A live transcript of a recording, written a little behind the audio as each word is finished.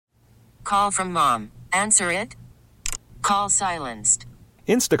Call from mom. Answer it. Call silenced.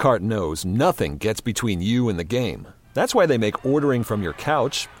 Instacart knows nothing gets between you and the game. That's why they make ordering from your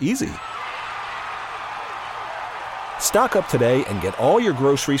couch easy. Stock up today and get all your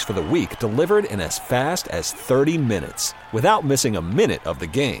groceries for the week delivered in as fast as 30 minutes without missing a minute of the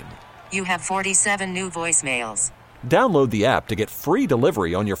game. You have 47 new voicemails. Download the app to get free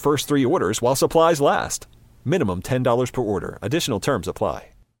delivery on your first 3 orders while supplies last. Minimum $10 per order. Additional terms apply.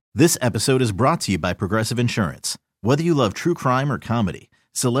 This episode is brought to you by Progressive Insurance. Whether you love true crime or comedy,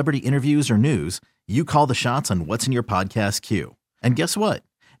 celebrity interviews or news, you call the shots on what's in your podcast queue. And guess what?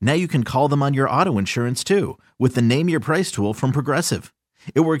 Now you can call them on your auto insurance too with the Name Your Price tool from Progressive.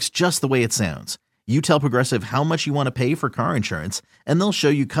 It works just the way it sounds. You tell Progressive how much you want to pay for car insurance, and they'll show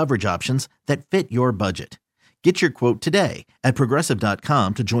you coverage options that fit your budget. Get your quote today at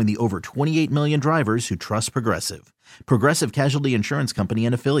Progressive.com to join the over 28 million drivers who trust Progressive. Progressive Casualty Insurance Company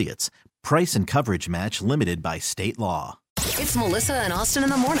and Affiliates. Price and coverage match limited by state law. It's Melissa and Austin in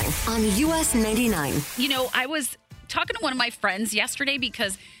the morning on US 99. You know, I was talking to one of my friends yesterday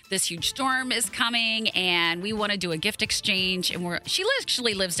because this huge storm is coming and we want to do a gift exchange. And she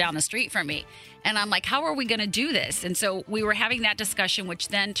actually lives down the street from me. And I'm like, how are we going to do this? And so we were having that discussion, which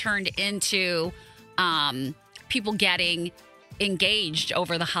then turned into people getting engaged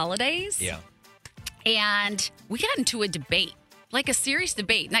over the holidays. Yeah. And we got into a debate, like a serious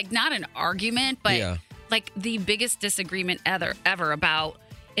debate, like not an argument, but like the biggest disagreement ever about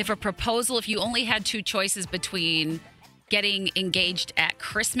if you only had 2 choices between getting engaged at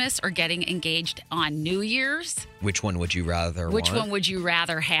Christmas or getting engaged on New Year's. Which one would you rather Which one would you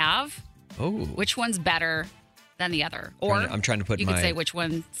rather have? Oh. Which one's better than the other? Or I'm trying to put you could say which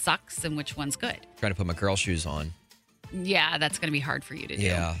one sucks and which one's good. Trying to put my girl shoes on. Yeah, that's going to be hard for you to do.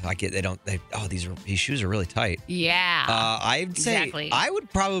 Yeah, these shoes are really tight. Yeah. I'd say exactly. I would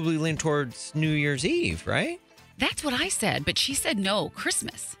probably lean towards New Year's Eve, right? That's what I said, but she said no,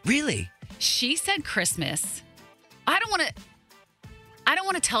 Christmas. Really? She said Christmas. I don't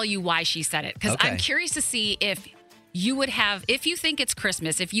want to tell you why she said it because I'm curious to see if you think it's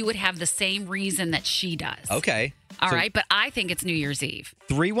Christmas, if you would have the same reason that she does. Okay. All right, but I think it's New Year's Eve.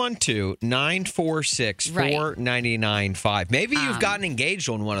 312-946-4995. Maybe you've gotten engaged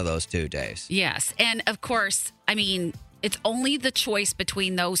on one of those 2 days. Yes, and of course, I mean, it's only the choice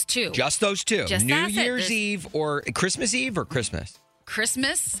between those 2. Just those 2. Just New Year's Eve or Christmas Eve or Christmas?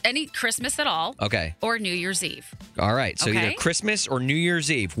 Christmas, any Christmas at all. Okay. Or New Year's Eve. All right, so either Christmas or New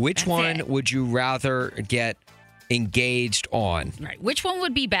Year's Eve. Which one would you rather get engaged on? Right. Which one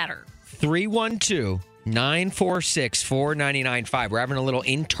would be better? 312-946-4995. We're having a little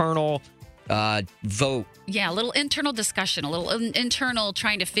internal vote. Yeah, a little internal discussion, a little internal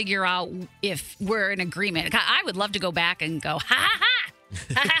trying to figure out if we're in agreement. I would love to go back and go, ha ha ha.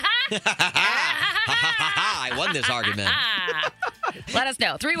 I won this argument. Let us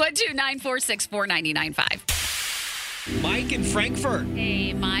know. 312-946-4995. Mike in Frankfurt.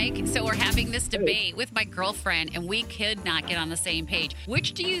 Hey, Mike. So we're having this debate with my girlfriend, and we could not get on the same page.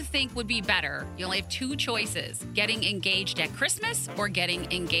 Which do you think would be better? You only have 2 choices. Getting engaged at Christmas or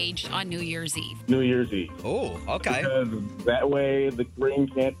getting engaged on New Year's Eve? New Year's Eve. Oh, okay. Because that way the ring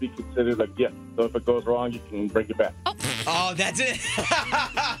can't be considered a gift. So if it goes wrong, you can bring it back. Oh, that's it.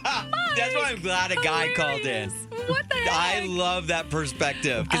 That's why I'm glad a guy called in. What the heck? I love that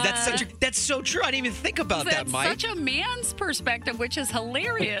perspective because that's so true. I didn't even think about that, Mike. That's such a man's perspective, which is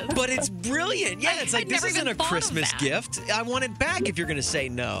hilarious. But it's brilliant. Yeah, it's like this isn't a Christmas gift. I want it back if you're going to say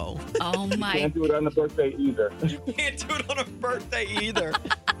no. Oh my! You can't do it on the birthday either. You can't do it on a birthday either.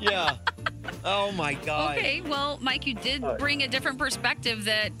 Yeah. Oh my God. Okay, well, Mike, you did bring a different perspective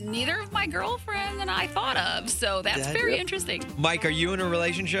that neither of my girlfriend and I thought of, so that's very interesting. Mike, are you in a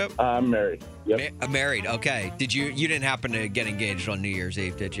relationship? I'm married. Yep. Married. Okay. You didn't happen to get engaged on New Year's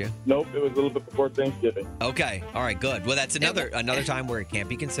Eve, did you? Nope. It was a little bit before Thanksgiving. Okay. All right. Good. Well, that's another time where it can't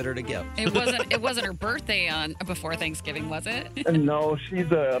be considered a gift. It wasn't her birthday before Thanksgiving, was it? No,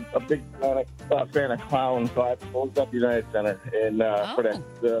 she's a big fan of clowns, so I closed up United Center and for that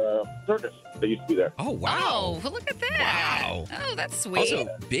circus that used to be there. Oh wow! Oh, well, look at that! Wow! Oh, that's sweet. Also,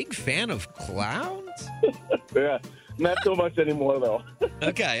 big fan of clowns. Yeah. Not so much anymore, though.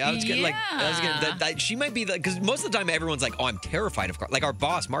 Okay, I was gonna she might be because most of the time everyone's like, "Oh, I'm terrified of clowns." Like our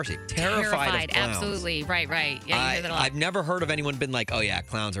boss, Marcy, terrified of clowns. Absolutely, right. Yeah, you hear that a lot. I've never heard of anyone been like, "Oh yeah,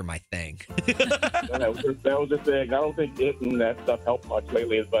 clowns are my thing." that was just saying. I don't think it and that stuff helped much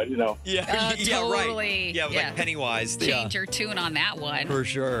lately, but Yeah, totally. Right. Yeah, like Pennywise. Change your tune on that one for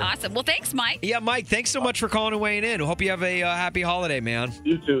sure. Awesome. Well, thanks, Mike. Yeah, Mike. Thanks so much for calling and weighing in. Hope you have a happy holiday, man.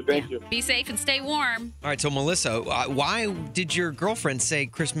 You too. Thank you. Be safe and stay warm. All right, so Melissa, Why did your girlfriend say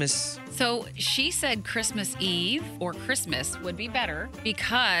Christmas? So she said Christmas Eve or Christmas would be better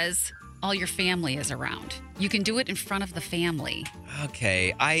because all your family is around. You can do it in front of the family.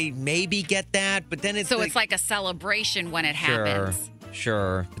 Okay, I maybe get that, but then it's so it's like a celebration when it happens.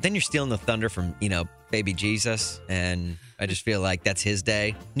 Sure. But then you're stealing the thunder from, baby Jesus, and I just feel like that's his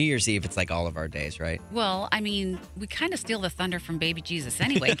day. New Year's Eve, it's like all of our days, right? Well, I mean, we kind of steal the thunder from baby Jesus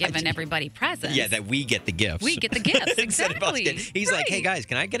anyway, giving everybody presents. Yeah, that we get the gifts. We get the gifts, exactly. He's like, hey, guys,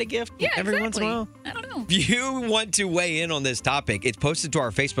 can I get a gift every once in a while? I don't know. If you want to weigh in on this topic, it's posted to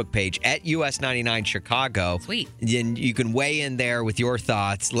our Facebook page at US99 Chicago. Sweet. And you can weigh in there with your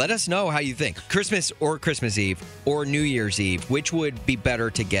thoughts. Let us know how you think. Christmas or Christmas Eve or New Year's Eve, which would be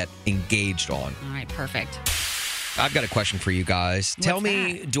better to get engaged on? All right, perfect. I've got a question for you guys. What's Tell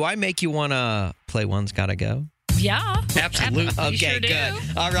me, do I make you want to play One's Gotta Go? Yeah. Absolutely. Okay, sure good.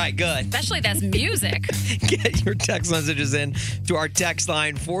 All right, good. Especially that's music. Get your text messages in to our text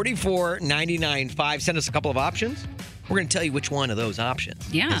line 44995. Send us a couple of options. We're going to tell you which one of those options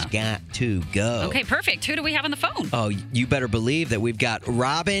has got to go. Okay, perfect. Who do we have on the phone? Oh, you better believe that we've got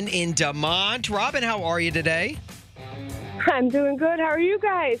Robin in DeMont. Robin, how are you today? I'm doing good. How are you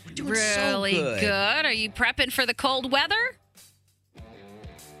guys? Doing really so good. Are you prepping for the cold weather?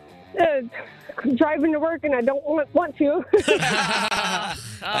 I'm driving to work and I don't want to.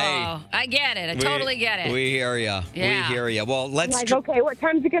 I get it. I totally get it. We hear you. Yeah. We hear you. Well, let's... I'm like, okay, what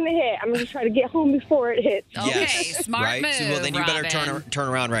time's it going to hit? I'm going to try to get home before it hits. Okay, Yes, smart right? move, So, well, then you better turn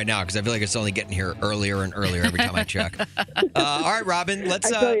around right now because I feel like it's only getting here earlier and earlier every time I check. All right, Robin,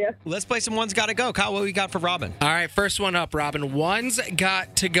 let's play some One's Gotta Go. Kyle, what we got for Robin? All right, first one up, Robin. One's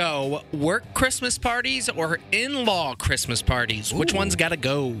got to go. Work Christmas parties or in-law Christmas parties? Which one's got to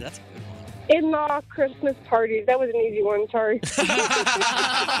go? That's a good one. In-law Christmas parties. That was an easy one. Sorry.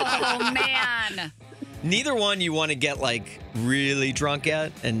 Oh, man. Neither one you want to get, really drunk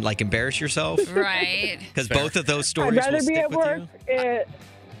at and, embarrass yourself. Right. Because both of those stories I'd rather will be stick at with work. you.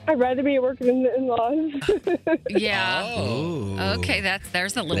 I'd rather be at work than the in-laws. Yeah. Oh. Okay,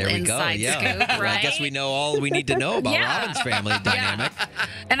 there's a little There we inside go. Yeah. scoop, right? Well, I guess we know all we need to know about Robin's family dynamic.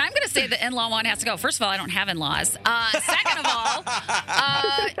 And I'm going to say the in-law one has to go. First of all, I don't have in-laws. Second of all,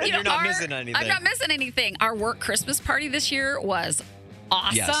 You're not missing anything. I'm not missing anything. Our work Christmas party this year was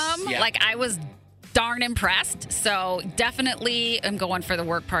awesome. Yes. Yeah. I was darn impressed. So definitely I'm going for the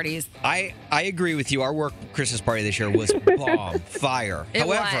work parties. I agree with you. Our work Christmas party this year was bomb fire. It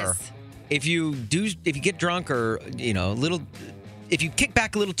However, was. if you get drunk or if you kick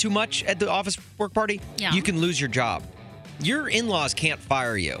back a little too much at the office work party, you can lose your job. Your in-laws can't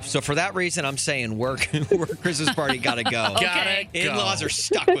fire you. So for that reason, I'm saying work Christmas party gotta go. Okay. In-laws are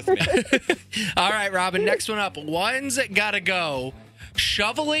stuck with me. All right, Robin, next one up. One's got to go.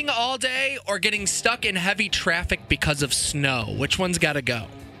 Shoveling all day or getting stuck in heavy traffic because of snow? Which one's got to go?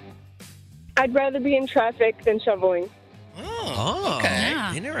 I'd rather be in traffic than shoveling. Oh, okay.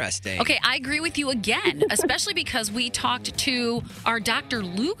 Yeah. Interesting. Okay, I agree with you again, especially because we talked to our Dr.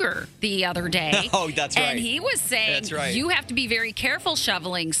 Luger the other day. Oh, that's right. And he was saying That's right. you have to be very careful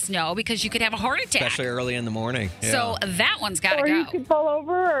shoveling snow because you could have a heart attack. Especially early in the morning. Yeah. So that one's got to Or go. you could fall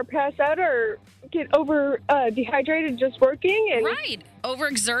over or pass out or get dehydrated just working. And Right.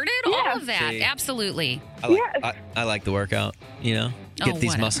 Overexerted, all of that. See. Absolutely. I like the workout, Get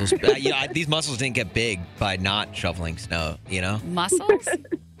these whatever. muscles. These muscles didn't get big by not shoveling snow, Muscles?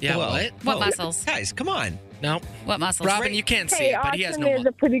 Yeah, Well, What muscles? Guys, come on. No. What muscles? Robin, you can't see Hey, it, but he has Austin no is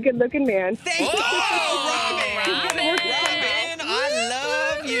a pretty good-looking man. Thank you. Robin, I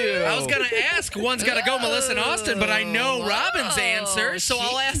love you. I was going to ask, one's got to go, Melissa and Austin, but I know Robin's answer, so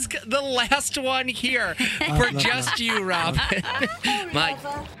I'll ask the last one here for just you, Robin. Mike.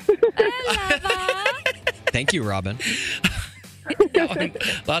 Thank you, Robin.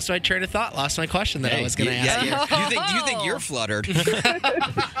 Lost my train of thought. Lost my question that I was going to ask. Yeah. You think you're fluttered.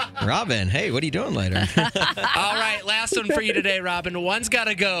 Robin, hey, what are you doing later? All right, last one for you today, Robin. One's got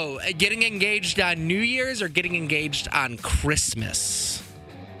to go. Getting engaged on New Year's or getting engaged on Christmas?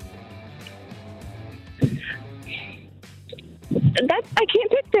 I can't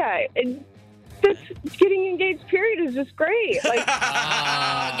pick that. This getting engaged period is just great.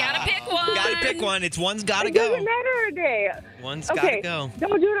 Gotta pick one. Gotta pick one. One's gotta It go. doesn't matter a day. One's Okay, gotta go.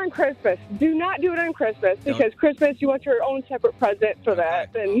 don't do it on Christmas. Do not do it on Christmas because Christmas you want your own separate present for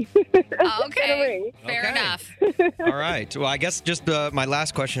that. And Okay. Fair Okay. enough. All right. Well, I guess just my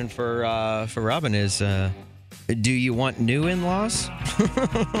last question for Robin is, do you want new in-laws? Ew.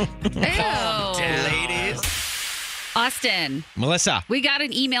 Ladies. Austin. Melissa. We got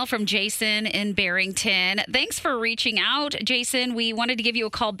an email from Jason in Barrington. Thanks for reaching out, Jason. We wanted to give you a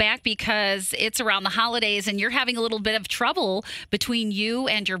call back because it's around the holidays and you're having a little bit of trouble between you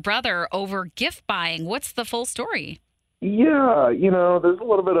and your brother over gift buying. What's the full story? Yeah, there's a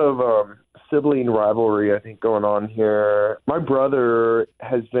little bit of sibling rivalry, I think, going on here. My brother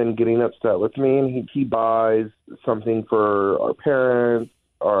has been getting upset with me, and he buys something for our parents,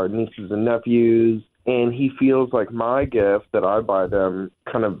 our nieces and nephews, and he feels like my gift that I buy them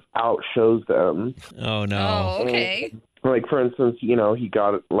kind of outshows them. Oh, no. Oh, okay. And, for instance, he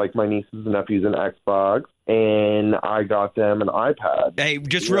got, my nieces and nephews an Xbox, and I got them an iPad. Hey,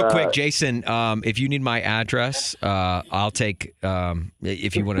 just real quick, Jason, if you need my address, I'll take,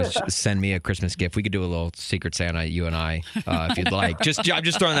 if you want to send me a Christmas gift, we could do a little Secret Santa, you and I, if you'd like. I'm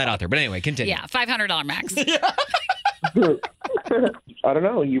just throwing that out there. But anyway, continue. Yeah, $500 max. I don't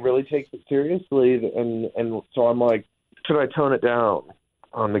know. He really takes it seriously, and so I'm like, should I tone it down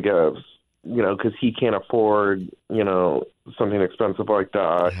on the gifts? Because he can't afford, something expensive like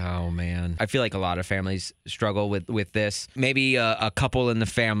that. Oh, man. I feel like a lot of families struggle with this. Maybe a couple in the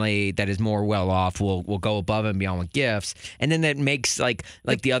family that is more well-off will go above and beyond with gifts, and then that makes, like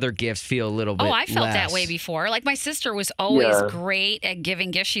the other gifts feel a little bit I felt less. that way before. My sister was always great at giving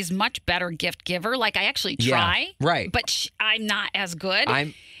gifts. She's much better gift giver. I actually try. Yeah, right. But I'm not as good.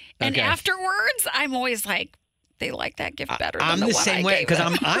 And afterwards, I'm always like, they like that gift better than I'm the same way because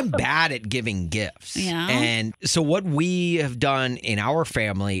I'm bad at giving gifts. Yeah. And so what we have done in our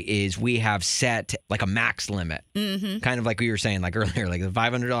family is we have set a max limit. Mm-hmm. Kind of like we were saying earlier, the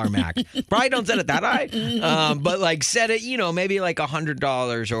 $500 max. Probably don't set it that high. But set it, maybe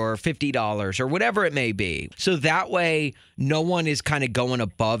 $100 or $50 or whatever it may be. So that way no one is kind of going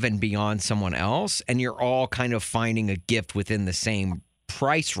above and beyond someone else, and you're all kind of finding a gift within the same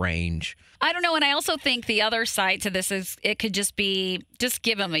price range. I don't know. And I also think the other side to this is it could just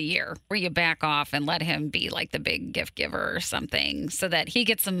give him a year where you back off and let him be the big gift giver or something so that he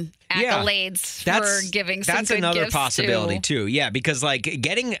gets some accolades for giving some good gifts. That's another possibility too. Yeah, because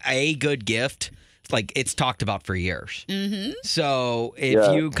getting a good gift, it's talked about for years. Mm-hmm. So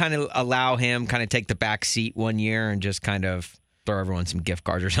if you kind of allow him kind of take the back seat one year and just kind of throw everyone some gift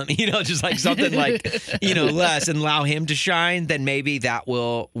cards or something, just something less, and allow him to shine, then maybe that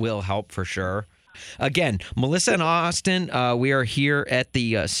will help for sure. Again, Melissa and Austin, we are here at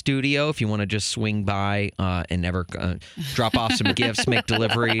the studio. If you want to just swing by and never drop off some gifts, make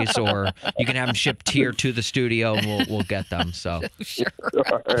deliveries, or you can have them shipped here to the studio, and we'll get them. So sure.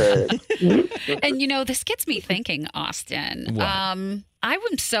 And this gets me thinking, Austin. What?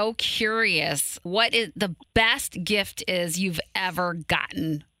 I'm so curious what is the best gift is you've ever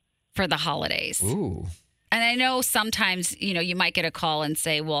gotten for the holidays. Ooh. And I know sometimes, you might get a call and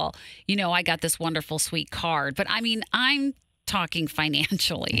say, well, I got this wonderful, sweet card. But I mean, I'm talking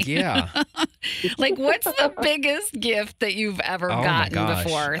financially. Yeah. What's the biggest gift that you've ever gotten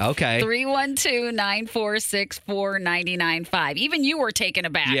before? Okay. 312-946-4995. Even you were taken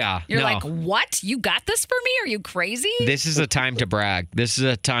aback. Yeah. You're like, what? You got this for me? Are you crazy? This is a time to brag. This is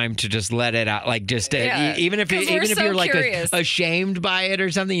a time to just let it out. Even if you're ashamed by it or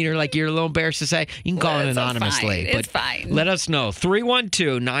something, you're a little embarrassed to say, you can call it anonymously. It's fine. Let us know.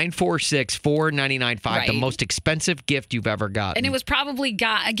 312-946-4995. Right. The most expensive gift you've ever gotten. And it was probably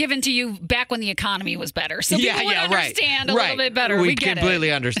given to you back when the economy was better. So people would understand a little bit better. We get completely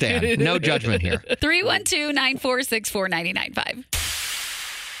it. understand. No judgment here. 312-946-4995.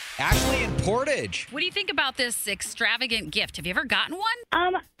 Ashley in Portage. What do you think about this extravagant gift? Have you ever gotten one?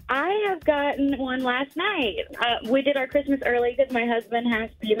 I have gotten one last night. We did our Christmas early because my husband has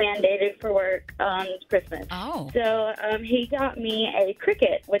to be mandated for work on Christmas. Oh. So he got me a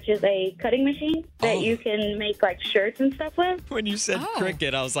Cricut, which is a cutting machine that you can make shirts and stuff with. When you said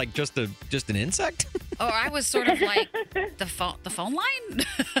Cricket, I was like, just an insect? Oh, I was sort of like the phone line?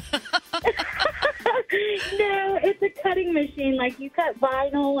 No, it's a cutting machine. You cut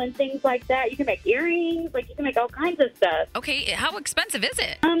vinyl and things like that. You can make earrings. You can make all kinds of stuff. Okay, how expensive is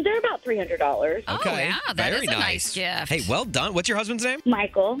it? They're about $300. Okay, oh, yeah, that is a nice gift. Hey, well done. What's your husband's name?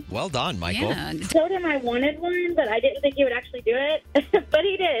 Michael. Well done, Michael. Yeah. I told him I wanted one, but I didn't think he would actually do it. But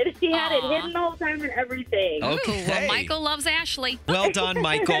he did. He had it hidden the whole time and everything. Okay. Ooh, well, Michael loves Ashley. Well done,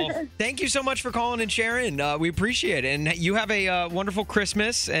 Michael. Thank you so much for calling and sharing. We appreciate it. And you have a wonderful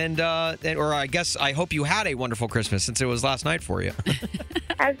Christmas, or I hope you had a wonderful Christmas since it was last night for you.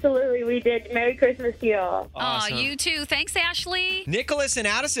 Absolutely, we did. Merry Christmas to you all. Awesome. Oh, you too. Thanks, Ashley. Nicholas and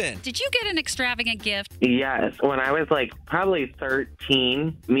Addison. Did you get an extravagant gift? Yes. When I was probably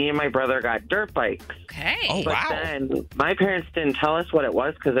 13, me and my brother got dirt bikes. Okay. Oh, But wow. then my parents didn't tell us what it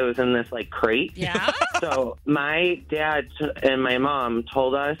was because it was in this crate. Yeah? So my dad and my mom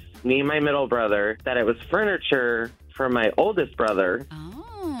told us, me and my middle brother, that it was furniture for my oldest brother.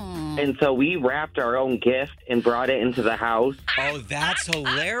 Oh. And so we wrapped our own gift and brought it into the house. Oh, that's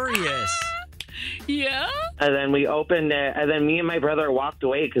hilarious. Yeah? And then we opened it, and then me and my brother walked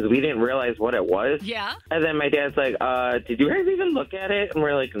away because we didn't realize what it was. Yeah? And then my dad's like, did you guys even look at it? And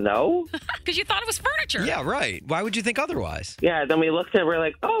we're like, no. Because you thought it was furniture. Yeah, right. Why would you think otherwise? Yeah, then we looked at it, we're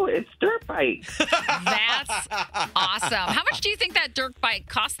like, oh, it's dirt bikes. That's awesome. How much do you think that dirt bike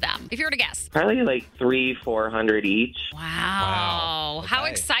cost them, if you were to guess? Probably $300-400 each. Wow. How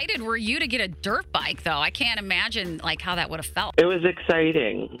Okay. excited were you to get a dirt bike, though? I can't imagine how that would have felt. It was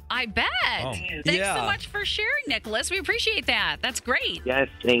exciting. I bet. Oh, Thanks yeah. so much for sharing, Nicholas. We appreciate that. That's great. Yes,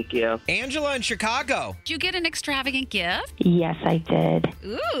 thank you. Angela in Chicago. Did you get an extravagant gift? Yes, I did.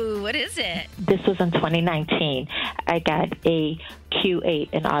 Ooh, what is it? This was in 2019. I got a Q8,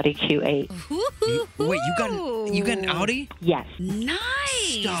 an Audi Q8. Wait, you got an Audi? Yes.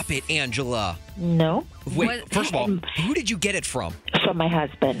 Nice. Stop it, Angela. No. Wait, first of all, who did you get it from? From my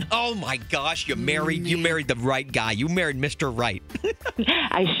husband. Oh my gosh, you married the right guy. You married Mr. Right.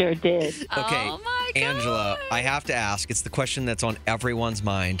 I sure did. Okay, Oh my God. Angela, I have to ask. It's the question that's on everyone's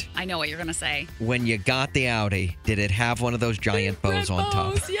mind. I know what you're going to say. When you got the Audi, did it have one of those giant bows on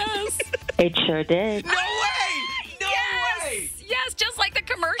top? Yes. It sure did. No way! No way! Yes, just like the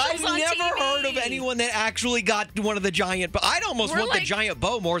commercials I've on never TV. heard of anyone that actually got one of the giant. But I'd almost We're want the giant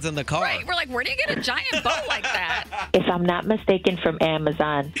bow more than the car. Right. We're like, where do you get a giant bow like that? If I'm not mistaken, from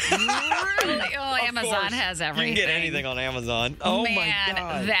Amazon. Really? Oh, Amazon course. has You everything. can get anything on Amazon. Oh Man, my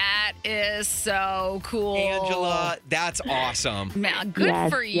god, that is so cool. Angela, that's awesome. Man, good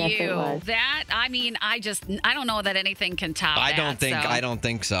Yes, for yes, you. it was. That, I don't know that anything can top I that. don't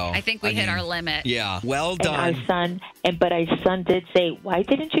think so. I think we hit our limit. Yeah, well And our done. son, but our son did say, "Why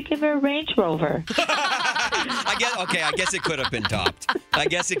didn't you give her a Range Rover?" I guess it could have been topped. I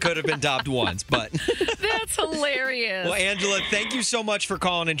guess it could have been topped once, but That's hilarious. well, Angela, thank you so much for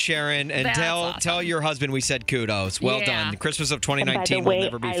calling and sharing, and That's tell awesome. your husband we said kudos. Well Yeah. done. The Christmas of And by the 2019 way, will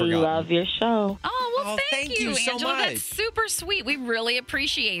never be I forgotten. love your show. Oh, well, thank you so Angela. much. That's super sweet. We really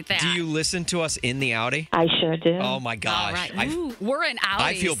appreciate that. Do you listen to us in the Audi? I sure do. Oh my gosh. All right. Ooh, we're in Audis.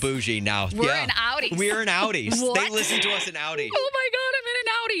 I feel bougie now. We're yeah. in Audis. We're in Audis. They What? listen to us in Audi. Oh my God, I'm in an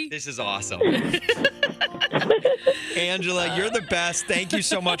Audi. This is awesome. Angela, you're the best. Thank you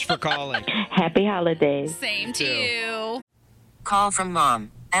so much for calling. Happy holidays. Same to too. you. Call from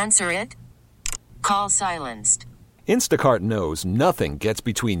mom. Answer it. Call silenced. Instacart knows nothing gets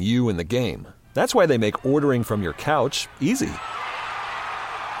between you and the game. That's why they make ordering from your couch easy.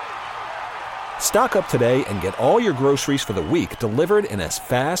 Stock up today and get all your groceries for the week delivered in as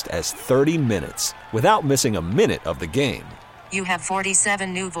fast as 30 minutes without missing a minute of the game. You have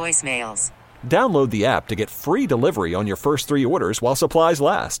 47 new voicemails. Download the app to get free delivery on your first 3 orders while supplies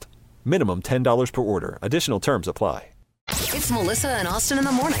last. Minimum $10 per order. Additional terms apply. It's Melissa and Austin in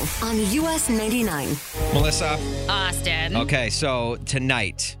the morning on US 99. Melissa. Austin. Okay, so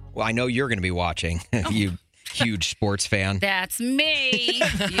tonight, well, I know you're going to be watching. You huge sports fan. That's me.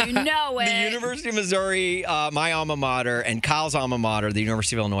 You know it. The University of Missouri, my alma mater, and Kyle's alma mater, the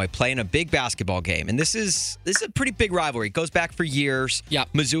University of Illinois, playing a big basketball game. And this is a pretty big rivalry. It goes back for years. Yep.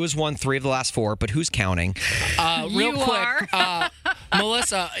 Mizzou has won 3 of the last 4, but who's counting? Real You quick,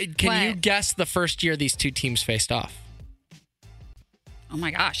 Melissa, can What? you guess the first year these two teams faced off? Oh my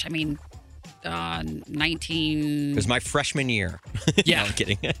gosh. I mean, 19. It was my freshman year. Yeah. No, I'm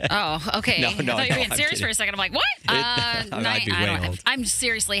kidding. Oh, okay. No, I thought you were being I'm serious kidding. for a second. I'm like, what? I'd be way old. I'm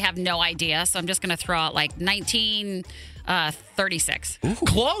seriously have no idea. So I'm just going to throw out like 1936.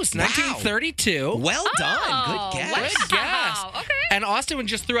 Close. 1932. Well done. Oh, Good guess. wow. Good guess. Okay. And Austin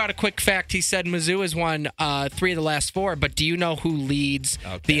just threw out a quick fact. He said Mizzou has won 3 of the last 4, but do you know who leads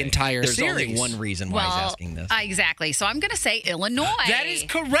the entire There's series? only one reason why he's asking this. Exactly. So I'm going to say Illinois. That is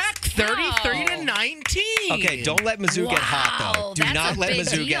correct. 33 to 19. Okay, don't let Mizzou get hot, though. Do that's not a let big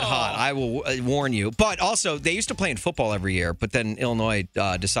Mizzou get deal. hot. I will warn you. But also, they used to play in football every year, but then Illinois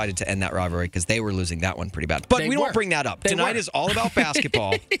decided to end that rivalry because they were losing that one pretty bad. But They we were. don't bring that up. They Tonight were. is all about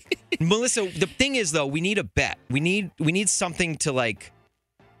basketball. Melissa, the thing is, though, we need a bet. We need something to, like,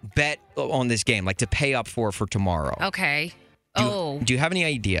 bet on this game, like to pay up for tomorrow. Okay. Do you have any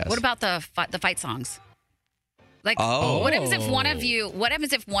ideas? What about the fight songs? Like, Oh. what happens if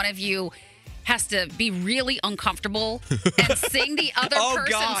one of you has to be really uncomfortable and sing the other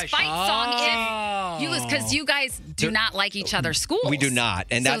person's fight song if you lose, because you guys do not like each other's schools. We do not.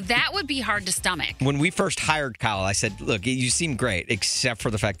 And so that would be hard to stomach. When we first hired Kyle, I said, look, you seem great, except for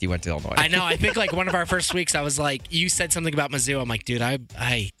the fact you went to Illinois. I know. I think like one of our first weeks, I was like, you said something about Mizzou. I'm like, dude, I don't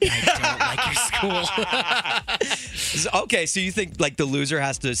like your school. Okay, so you think like the loser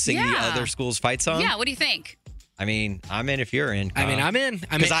has to sing the other school's fight song? Yeah, what do you think? I mean, I'm in if you're in. I'm in.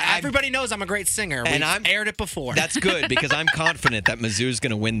 Everybody knows I'm a great singer. And I've aired it before. That's good because I'm confident that Mizzou's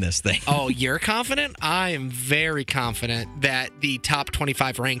going to win this thing. Oh, you're confident? I am very confident that the top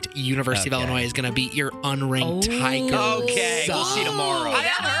 25 ranked University of Illinois is going to beat your unranked Tigers. Okay, we'll see tomorrow. I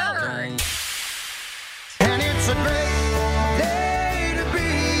heard. And it's a great day to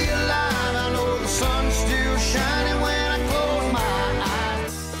be alive. I know the sun's still shining when I close my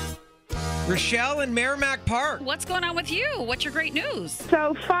eyes. Rochelle in Merrimack Park. What's going on with you? What's your great news?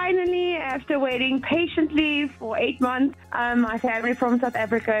 So finally, after waiting patiently for 8 months, my family from South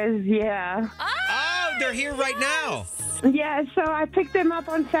Africa is here. Oh, they're here right now. Yeah, so I picked them up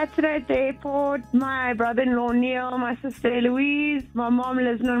on Saturday at the airport. My brother-in-law, Neil, my sister, Eloise, my mom,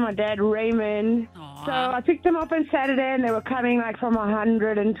 Lisna, and my dad, Raymond. Aww. So I picked them up on Saturday, and they were coming like from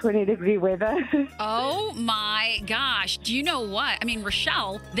 120-degree weather. Oh, my gosh. Do you know what? I mean,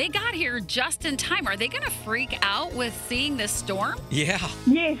 Rochelle, they got here just in time. Are they going to freak out with seeing this storm? Yeah.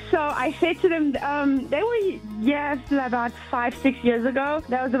 Yes, so I said to them, they were, about 5-6 years ago.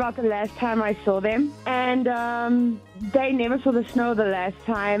 That was about the last time I saw them. And they never saw the snow the last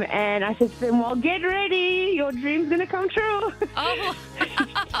time, and I said to them, well, get ready. Your dream's going to come true. Oh,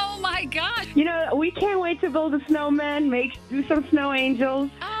 oh my gosh. You know, we can't wait to build a snowman, do some snow angels.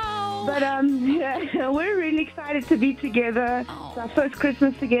 Oh. But yeah, we're really excited to be together. Oh. It's our first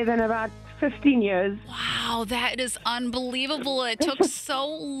Christmas together in about 15 years. Wow, that is unbelievable. It took so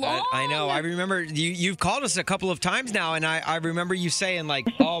long. I know. I remember you've called us a couple of times now, and I remember you saying, like,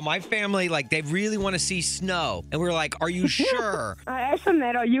 oh, my family, like, they really want to see snow. And we were like, are you sure? I asked them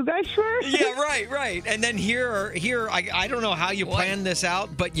that. Are you guys sure? Yeah, right. And then here, I don't know how you planned this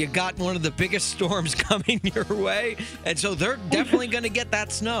out, but you got one of the biggest storms coming your way. And so they're definitely going to get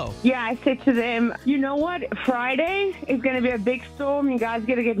that snow. Yeah, I said to them, you know what? Friday is going to be a big storm. You guys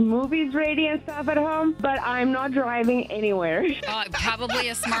got to get movies ready and stuff at home, but I'm not driving anywhere. Probably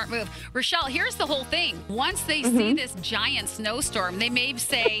a smart move. Rochelle, here's the whole thing. Once they see this giant snowstorm, they may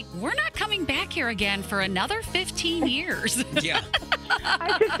say, we're not coming back here again for another 15 years. Yeah.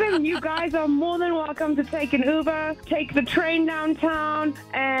 I said to them, you guys are more than welcome to take an Uber, take the train downtown,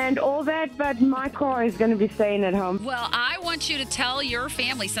 and all that, but my car is going to be staying at home. Well, I want you to tell your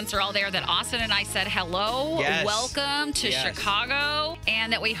family, since they're all there, that Austin and I said hello, welcome to Chicago,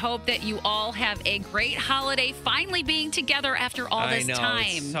 and that we hope that you all have a great holiday finally being together after all this time.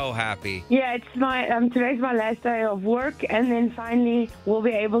 It's so happy. Yeah, it's my today's my last day of work, and then finally we'll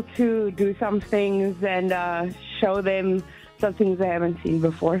be able to do some things and show them some things they haven't seen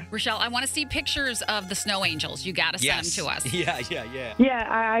before. Rochelle, I want to see pictures of the snow angels. You got to send them to us. Yeah. Yeah,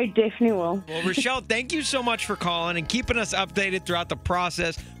 I definitely will. Well, Rochelle, thank you so much for calling and keeping us updated throughout the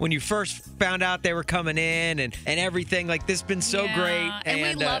process. When you first found out they were coming in and everything, like this has been so great.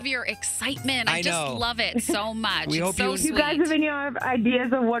 And we love your excitement. I just love it so much. We hope so you guys have any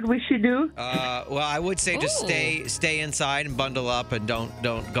ideas of what we should do? Well, I would say just stay inside and bundle up and don't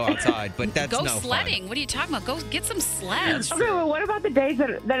go outside. But that's go no sledding. fun. What are you talking about? Go get some sleds. Okay, well, what about the days that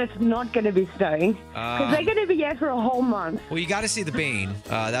it's not going to be snowing? Because they're going to be here for a whole month. Well, you got to see the bean.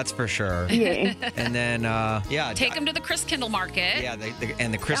 That's for sure. Yeah. And then, take them to the Chris Kindle Market. Yeah,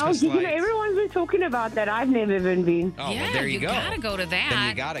 and the Christmas lights. Everyone's been talking about that. I've never even been. Oh, well, there you go. You got to go to that. Then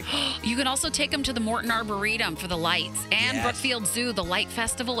you got to go. You can also take them to the Morton Arboretum for the lights. And Brookfield Zoo, the Light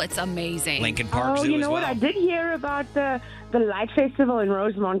Festival. It's amazing. Lincoln Park Zoo as well. Oh, you know what? I did hear about the Light Festival in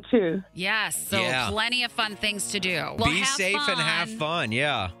Rosemont, too. Yes, so plenty of fun things to do. Be safe and have fun,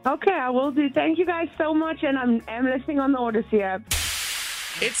 yeah. Okay, I will do. Thank you guys so much, and I'm listening on the Odyssey app.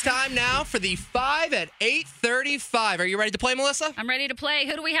 It's time now for the 5 at 8:35. Are you ready to play, Melissa? I'm ready to play.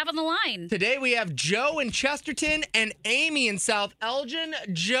 Who do we have on the line? Today we have Joe in Chesterton and Amy in South Elgin.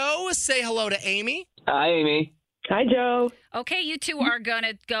 Joe, say hello to Amy. Hi, Amy. Hi, Joe. Okay, you two are going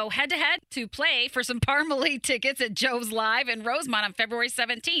to go head-to-head to play for some Parmalee tickets at Joe's Live in Rosemont on February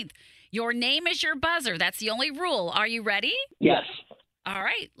 17th. Your name is your buzzer. That's the only rule. Are you ready? Yes. All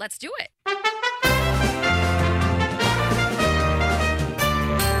right, let's do it.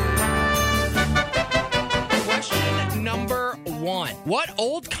 Question number 1. What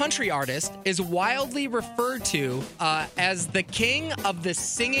old country artist is widely referred to as the king of the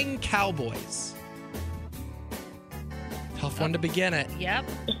singing cowboys? Tough one to begin it. Yep.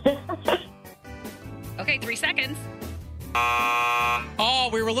 Okay, 3 seconds. Oh,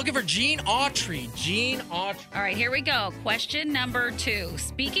 we were looking for Gene Autry. Gene Autry. All right, here we go. Question number 2.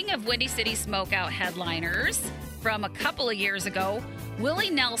 Speaking of Windy City Smokeout headliners from a couple of years ago, Willie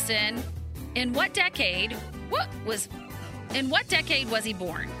Nelson, in what decade was he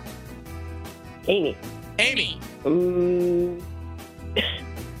born? Amy.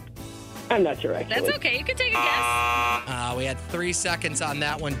 I'm not sure, actually. That's okay. You can take a guess. We had 3 seconds on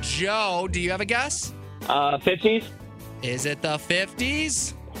that one. Joe, do you have a guess? 50s. Is it the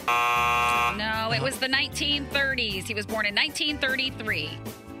 50s? No, it was the 1930s. He was born in 1933.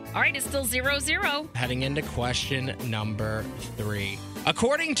 All right, it's still 0-0. Heading into question number 3.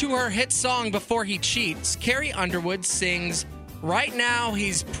 According to her hit song Before He Cheats, Carrie Underwood sings, right now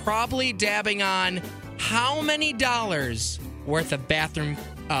he's probably dabbing on how many dollars worth of bathroom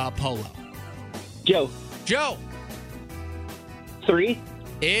polo? Joe. 3.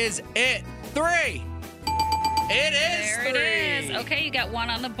 Is it 3? It is There 3. it is. Okay, you got 1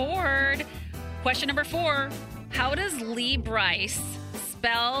 on the board. Question number 4. How does Lee Bryce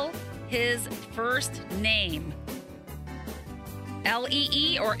spell his first name?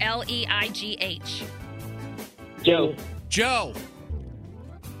 L-E-E or L-E-I-G-H? Joe.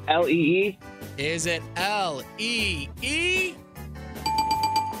 L-E-E. Is it L-E-E?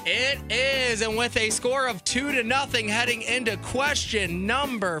 It is, and with a score of 2-0 heading into question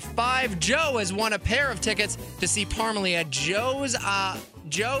number 5, Joe has won a pair of tickets to see Parmalee at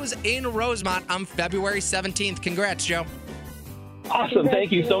Joe's in Rosemont on February 17th. Congrats, Joe. Awesome.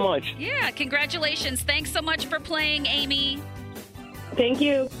 Thank you so much. Yeah, congratulations. Thanks so much for playing, Amy. Thank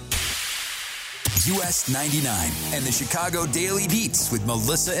you. US 99 and the Chicago Daily Beats with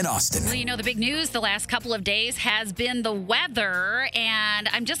Melissa and Austin. Well, you know, the big news the last couple of days has been the weather, and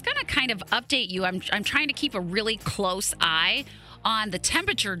I'm just going to kind of update you. I'm trying to keep a really close eye on the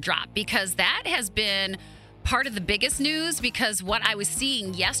temperature drop because that has been part of the biggest news, because what I was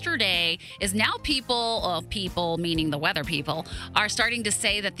seeing yesterday is now people meaning the weather people, are starting to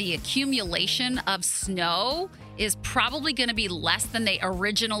say that the accumulation of snow is probably going to be less than they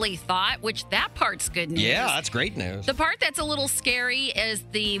originally thought, which that part's good news. Yeah, that's great news. The part that's a little scary is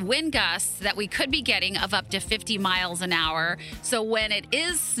the wind gusts that we could be getting of up to 50 miles an hour. So when it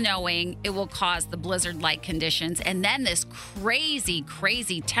is snowing, it will cause the blizzard-like conditions. And then this crazy,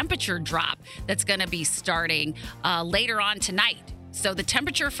 crazy temperature drop that's going to be starting later on tonight. So the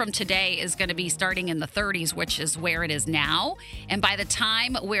temperature from today is going to be starting in the 30s, which is where it is now. And by the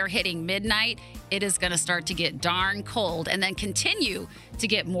time we're hitting midnight, it is going to start to get darn cold and then continue to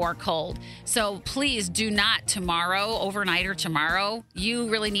get more cold. So please do not overnight or tomorrow, you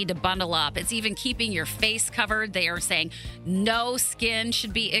really need to bundle up. It's even keeping your face covered. They are saying no skin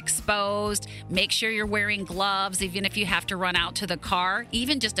should be exposed. Make sure you're wearing gloves, even if you have to run out to the car.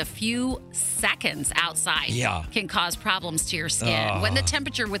 Even just a few seconds outside can cause problems to your skin. When the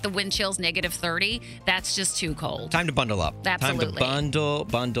temperature with the wind chill's -30, that's just too cold. Time to bundle up. Absolutely. Time to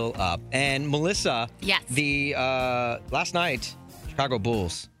bundle up. And Melissa, yes, the last night, Chicago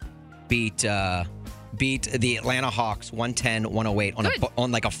Bulls beat the Atlanta Hawks 110-108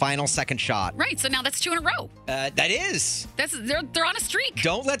 on like a final second shot. Right, so now that's 2 in a row. That is. They're on a streak.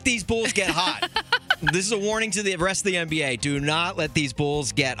 Don't let these Bulls get hot. This is a warning to the rest of the NBA. Do not let these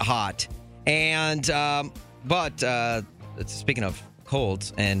Bulls get hot. And but speaking of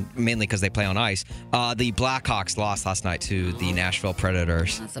colds, and mainly because they play on ice, the Blackhawks lost last night to the Nashville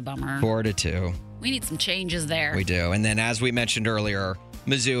Predators. That's a bummer. 4-2. We need some changes there. We do. And then, as we mentioned earlier,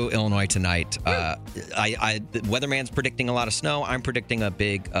 Mizzou, Illinois tonight. The weatherman's predicting a lot of snow. I'm predicting a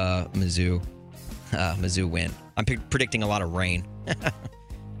big Mizzou win. I'm predicting a lot of rain.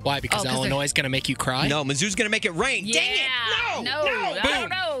 Why? Because Illinois is going to make you cry? No, Mizzou's going to make it rain. Yeah. Dang it.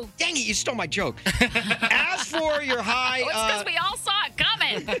 No. Dang it, you stole my joke. As for your high... it's because we all saw it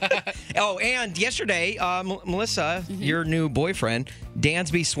coming. And yesterday, Melissa, your new boyfriend,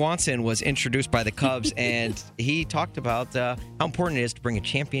 Dansby Swanson, was introduced by the Cubs, and he talked about how important it is to bring a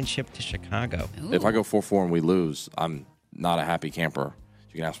championship to Chicago. Ooh. If I go 4-4 and we lose, I'm not a happy camper.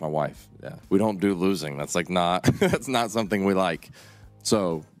 You can ask my wife. Yeah, we don't do losing. That's that's not something we like.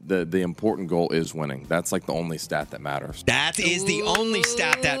 So the important goal is winning. That's like the only stat that matters. That is the only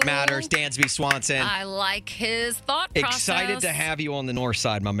stat that matters, Dansby Swanson. I like his thought process. Excited to have you on the north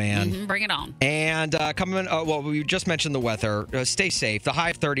side, my man. Bring it on. And we just mentioned the weather. Stay safe. The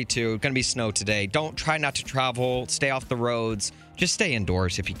high of 32. Going to be snow today. Try not to travel. Stay off the roads. Just stay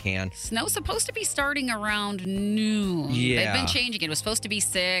indoors if you can. Snow's supposed to be starting around noon. Yeah. They've been changing it. It was supposed to be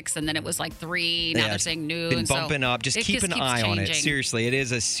 6, and then it was like 3. Now they're saying noon. Been bumping up. Just keep an eye on it. Seriously, it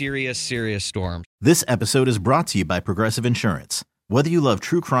is a serious, serious storm. This episode is brought to you by Progressive Insurance. Whether you love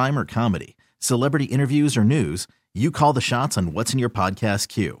true crime or comedy, celebrity interviews, or news, you call the shots on what's in your podcast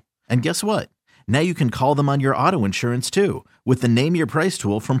queue. And guess what? Now you can call them on your auto insurance too with the Name Your Price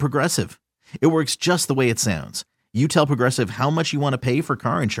tool from Progressive. It works just the way it sounds. You tell Progressive how much you want to pay for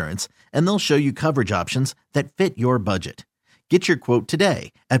car insurance, and they'll show you coverage options that fit your budget. Get your quote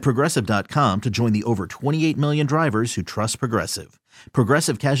today at Progressive.com to join the over 28 million drivers who trust Progressive.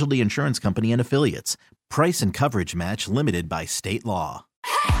 Progressive Casualty Insurance Company and Affiliates. Price and coverage match limited by state law.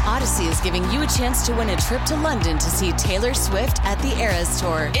 Odyssey is giving you a chance to win a trip to London to see Taylor Swift at the Eras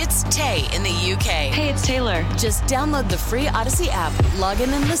Tour. It's Tay in the UK. Hey, it's Taylor. Just download the free Odyssey app, log in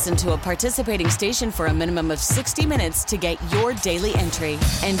and listen to a participating station for a minimum of 60 minutes to get your daily entry.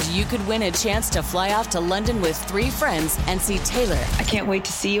 And you could win a chance to fly off to London with 3 friends and see Taylor. I can't wait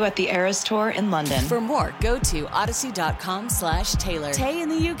to see you at the Eras Tour in London. For more, go to odyssey.com/Taylor. Tay in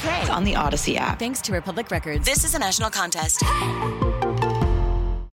the UK. It's on the Odyssey app. Thanks to Republic Records. This is a national contest.